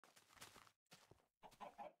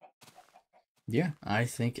Yeah,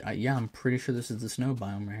 yeah, I'm pretty sure this is the snow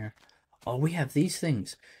biome right here. Oh, we have these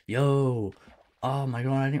things. Yo. Oh my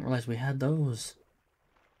god, I didn't realize we had those.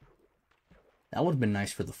 That would have been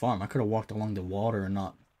nice for the farm. I could have walked along the water and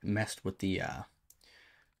not messed with the,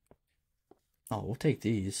 Oh, we'll take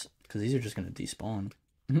these, because these are just going to despawn.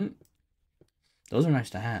 Those are nice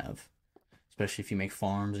to have. Especially if you make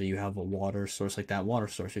farms or you have a water source like that water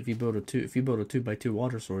source. If you build a 2x2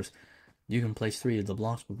 water source, you can place 3 of the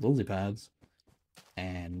blocks with lily pads,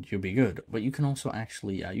 and you'll be good. But you can also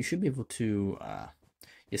actually, you should be able to,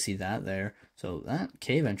 you see that there. So that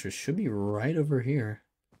cave entrance should be right over here.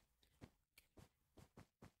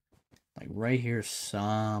 Like right here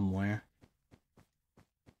somewhere.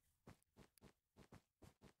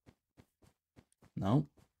 Nope.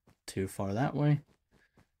 Too far that way.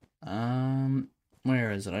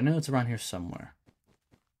 Where is it? I know it's around here somewhere.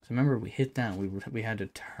 So remember, we hit that. We had to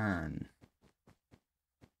turn.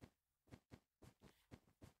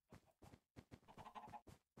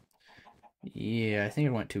 Yeah, I think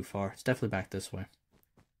it went too far. It's definitely back this way.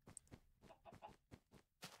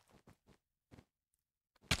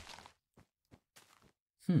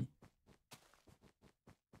 Hmm.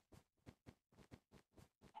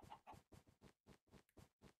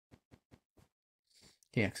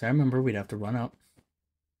 Yeah, because I remember we'd have to run up.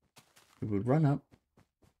 We would run up.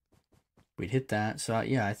 We'd hit that. So,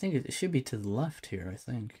 yeah, I think it should be to the left here, I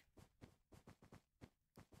think.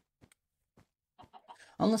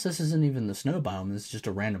 Unless this isn't even the snow biome. This is just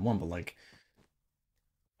a random one, but, like...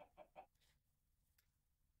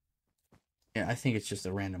 Yeah, I think it's just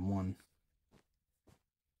a random one.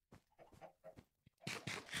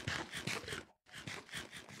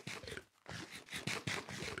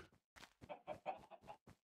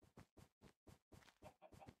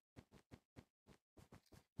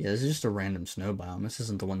 Yeah, this is just a random snow biome. This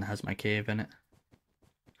isn't the one that has my cave in it.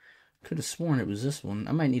 Could have sworn it was this one.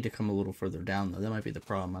 I might need to come a little further down, though. That might be the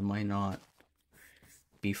problem. I might not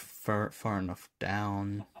be far enough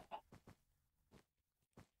down.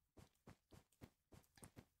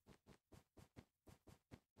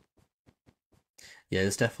 Yeah,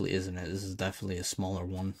 this definitely isn't it. This is definitely a smaller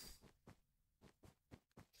one.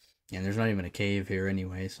 And there's not even a cave here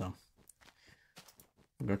anyway, so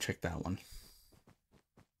we'll go check that one.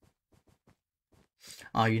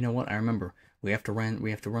 Oh, you know what? I remember. We have to run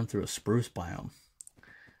through a spruce biome.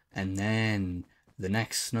 And then the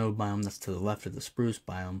next snow biome that's to the left of the spruce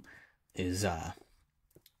biome is the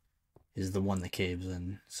one that caves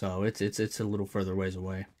in. So it's a little further ways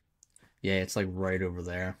away. Yeah, it's like right over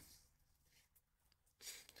there.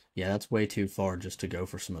 Yeah, that's way too far just to go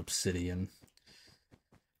for some obsidian.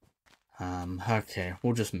 Okay,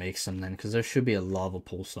 we'll just make some then, because there should be a lava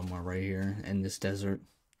pool somewhere right here in this desert.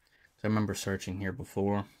 I remember searching here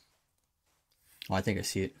before. Oh, I think I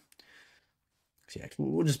see it. Yeah,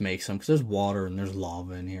 we'll just make some, because there's water and there's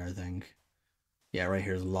lava in here, I think. Yeah, right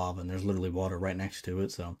here's lava, and there's literally water right next to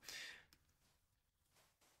it, so...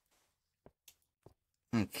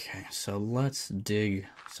 Okay, so let's dig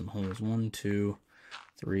some holes. 1, 2,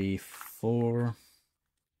 3, 4.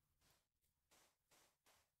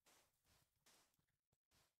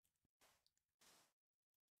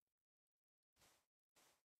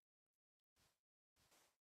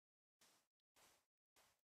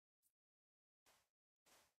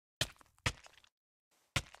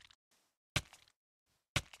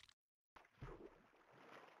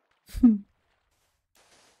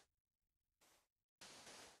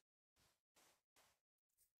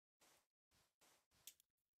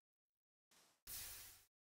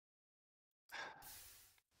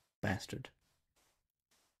 Bastard.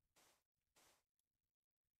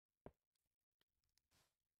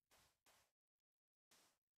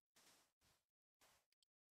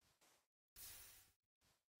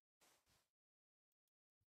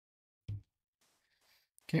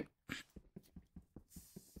 Okay.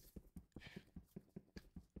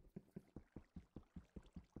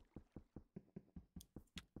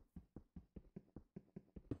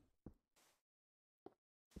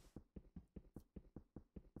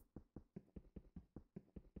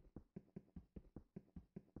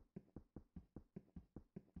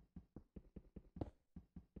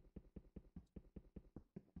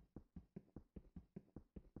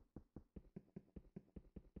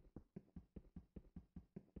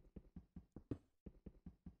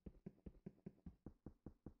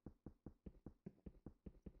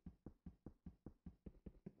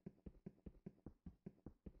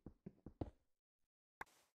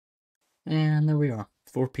 And there we are.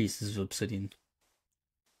 4 pieces of obsidian.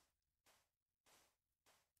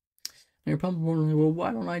 Now you're probably wondering, well,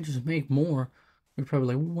 why don't I just make more? You're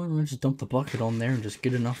probably like, well, why don't I just dump the bucket on there and just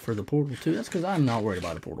get enough for the portal too? That's because I'm not worried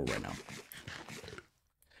about a portal right now.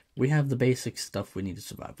 We have the basic stuff we need to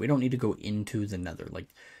survive. We don't need to go into the nether. Like,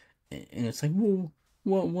 and it's like, well,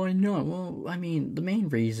 why not? Well, I mean, the main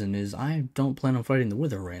reason is I don't plan on fighting the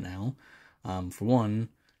Wither right now. For one.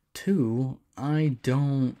 Two, I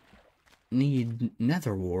don't need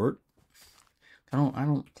nether wart. I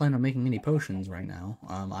don't plan on making any potions right now.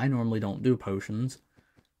 I normally don't do potions.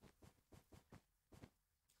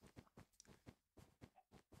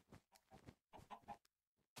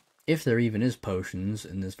 If there even is potions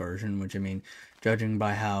in this version, which I mean, judging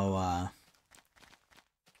by how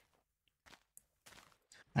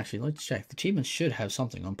actually, let's check. The achievements should have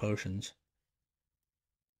something on potions.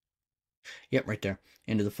 Yep, right there.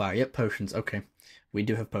 Into the fire. Yep, potions. Okay. We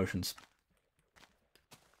do have potions.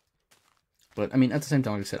 But, I mean, at the same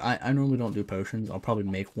time, like I said, I normally don't do potions. I'll probably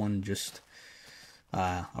make one just...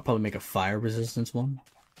 I'll probably make a fire resistance one.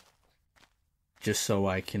 Just so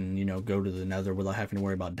I can, you know, go to the nether without having to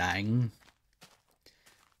worry about dying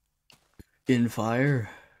in fire.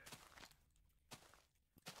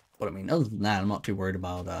 But, I mean, other than that, I'm not too worried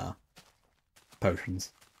about,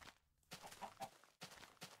 potions.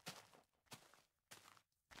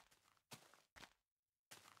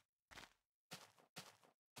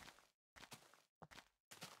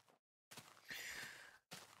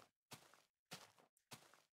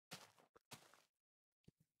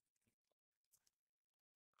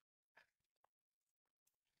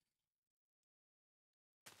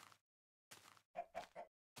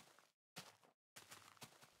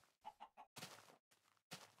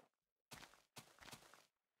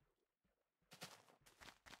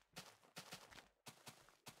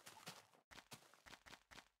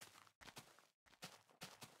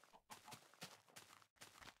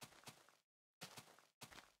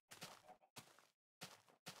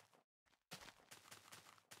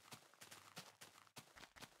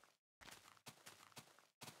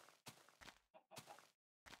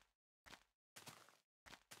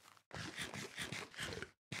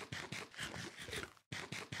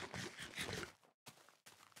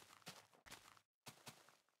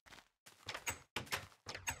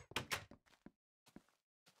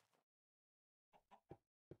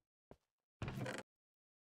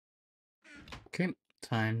 Okay,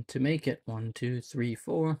 time to make it. 1, 2, 3,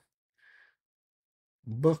 4.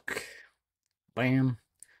 Book. Bam.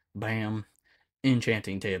 Bam.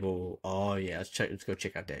 Enchanting Table. Oh yeah, let's go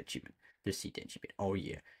check out that achievement. Let's see that achievement. Oh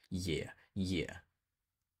yeah. Yeah. Yeah.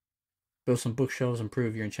 Build some bookshelves,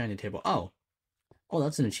 improve your enchanting table. Oh. Oh,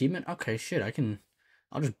 that's an achievement? Okay, shit,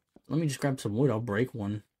 I'll just let me just grab some wood, I'll break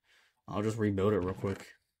one. I'll just rebuild it real quick.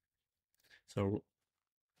 So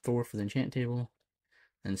 4 for the enchant table,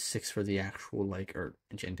 and 6 for the actual or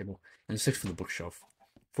enchant table, and 6 for the bookshelf.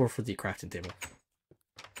 4 for the crafting table.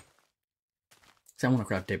 I want to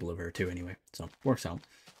craft table over here too anyway, so works out.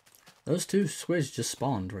 Those 2 squids just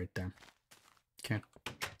spawned right there. Okay.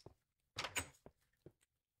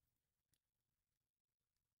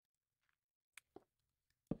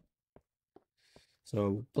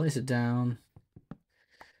 So place it down,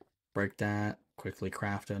 break that, quickly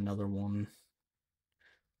craft another one.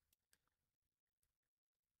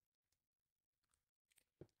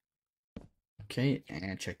 Okay,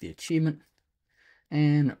 and check the achievement.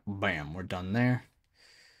 And bam, we're done there.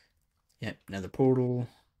 Yep, another portal.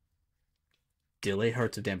 Deal 8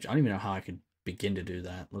 hearts of damage. I don't even know how I could begin to do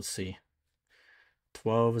that. Let's see.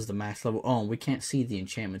 12 is the max level. Oh, we can't see the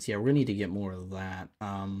enchantments. Yeah, we're gonna need to get more of that.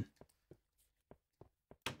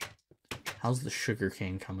 How's the sugar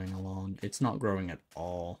cane coming along? It's not growing at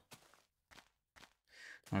all.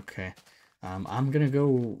 Okay. I'm gonna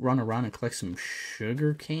go run around and collect some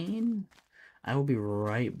sugar cane. I will be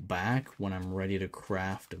right back when I'm ready to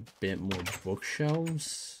craft a bit more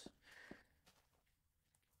bookshelves.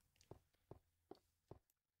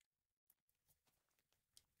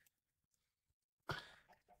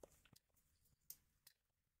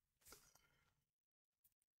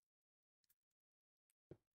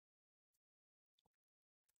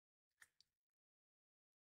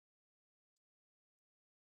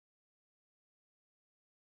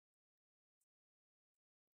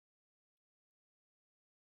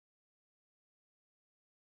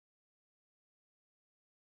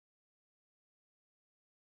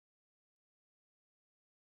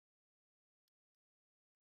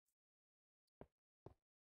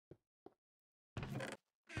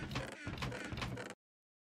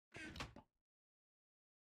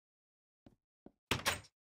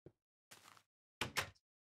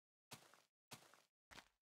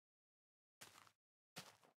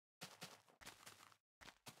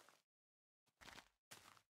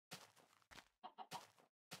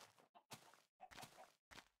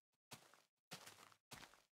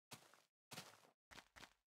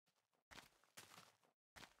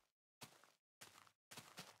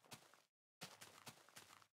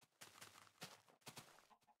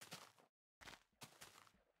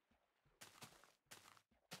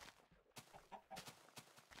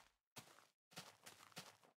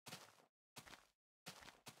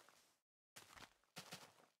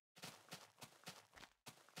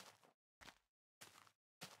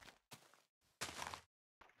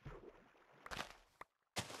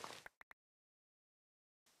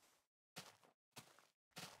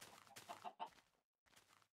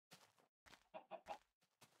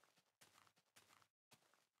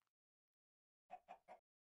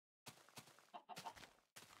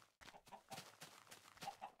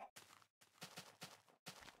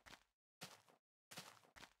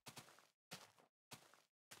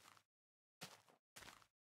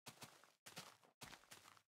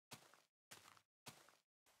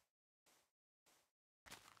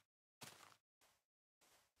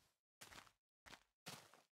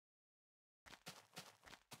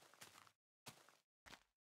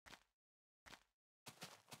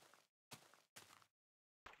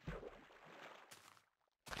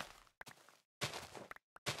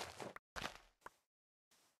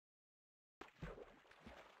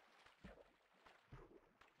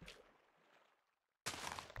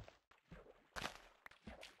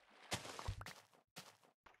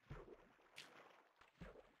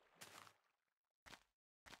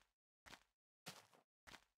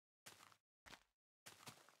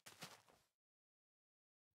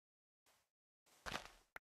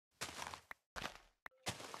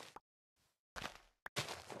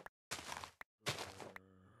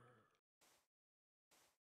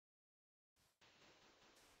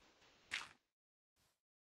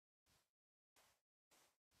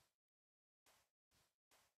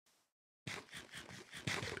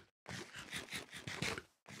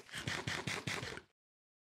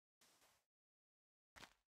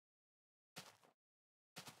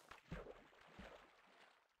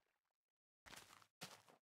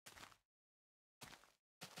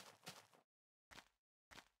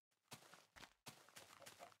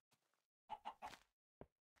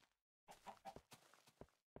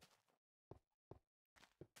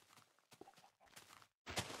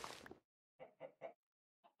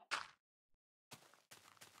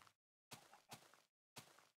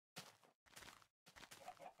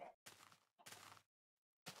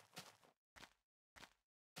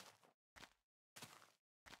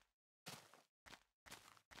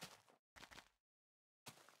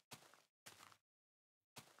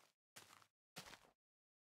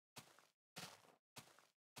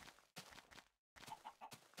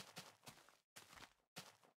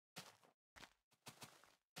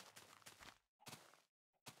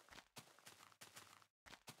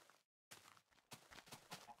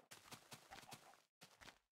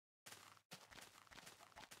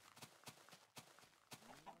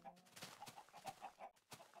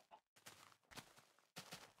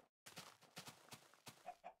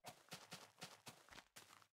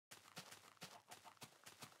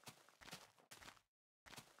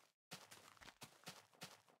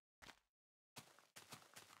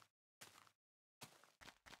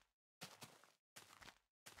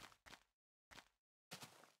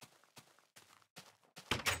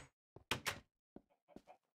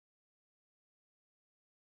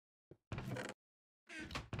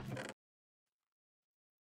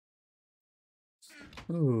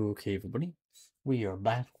 Okay, everybody. We are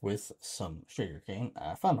back with some sugarcane.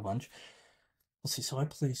 I found a bunch. Let's see, so I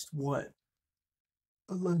placed what?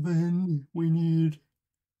 11. We need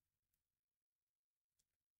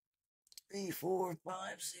 3, 4, 5,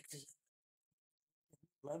 6,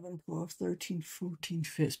 11, 12, 13, 14,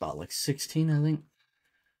 15. It's about like 16, I think.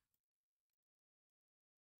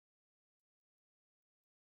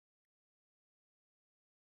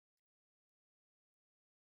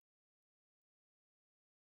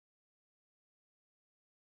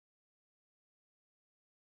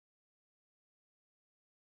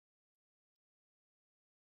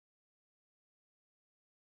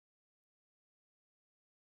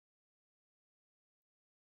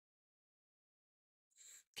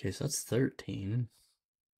 Okay, so that's 13.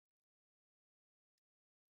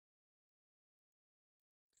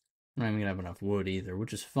 I'm not even gonna have enough wood either,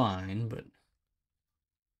 which is fine, but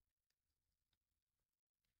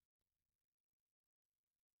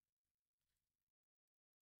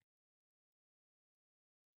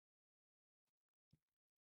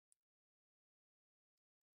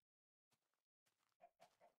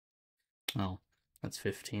oh, that's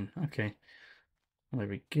 15. Okay, there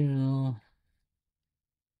we go.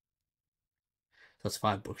 That's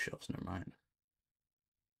 5 bookshelves, never mind.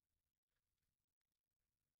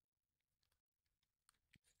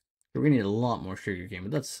 We're gonna need a lot more sugarcane,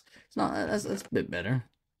 but that's a bit better.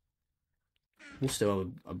 We'll still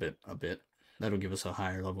have a bit. That'll give us a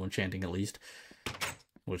higher level enchanting at least.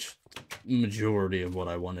 Which, majority of what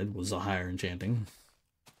I wanted was a higher enchanting.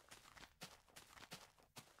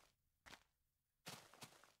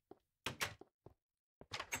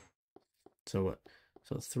 So what?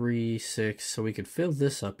 So 3, 6. So we could fill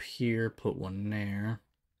this up here, put one there.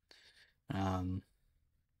 So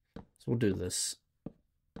we'll do this.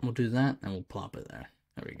 We'll do that, and we'll plop it there.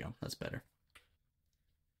 There we go. That's better.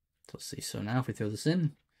 So let's see. So now if we throw this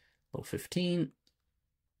in, level 15,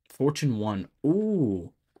 Fortune 1.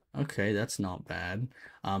 Ooh. Okay, that's not bad.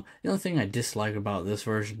 The only thing I dislike about this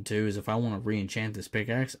version too is if I want to re-enchant this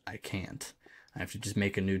pickaxe, I can't. I have to just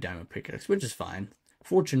make a new diamond pickaxe, which is fine.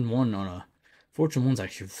 Fortune 1's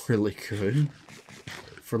actually really good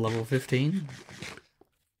for level 15.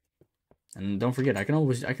 And don't forget, I can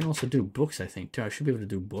also do books, I think, too. I should be able to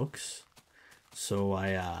do books. So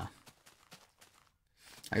I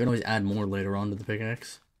can always add more later on to the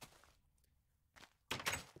pickaxe.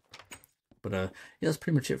 But yeah, that's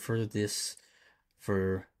pretty much it for this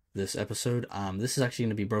episode. This is actually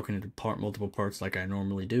going to be broken into multiple parts like I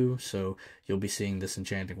normally do, so you'll be seeing this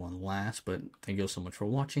enchanting one last. But thank you all so much for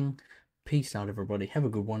watching. Peace out, everybody. Have a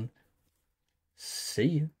good one. See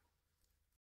you.